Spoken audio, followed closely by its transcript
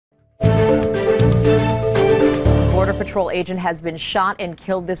Patrol agent has been shot and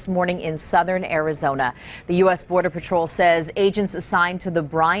killed this morning in southern Arizona. The U.S. Border Patrol says agents assigned to the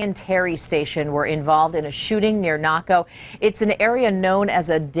Brian Terry station were involved in a shooting near Naco. It's an area known as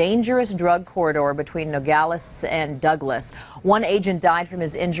a dangerous drug corridor between Nogales and Douglas. One agent died from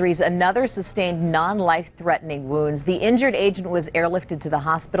his injuries. Another sustained non-life-threatening wounds. The injured agent was airlifted to the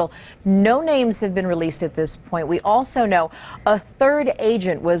hospital. No names have been released at this point. We also know a third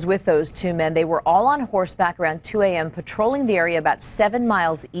agent was with those two men. They were all on horseback around 2 a.m. patrolling the area about 7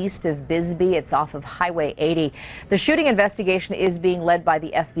 miles east of Bisbee. It's off of Highway 80. The shooting investigation is being led by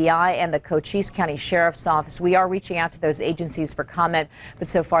the FBI and the Cochise County Sheriff's Office. We are reaching out to those agencies for comment, but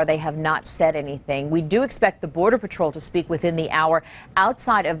so far they have not said anything. We do expect the Border Patrol to speak within the hour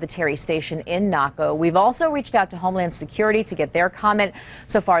outside of the Terry station in Naco. We've also reached out to Homeland Security to get their comment.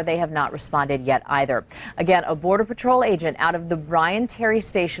 So far they have not responded yet either. Again, a Border Patrol agent out of the Brian Terry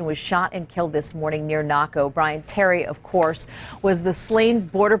station was shot and killed this morning near Naco. Brian Terry, of course, was the slain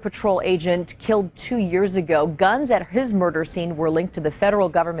Border Patrol agent killed 2 years ago. Guns at his murder scene were linked to the federal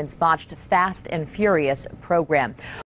government's botched Fast and Furious program.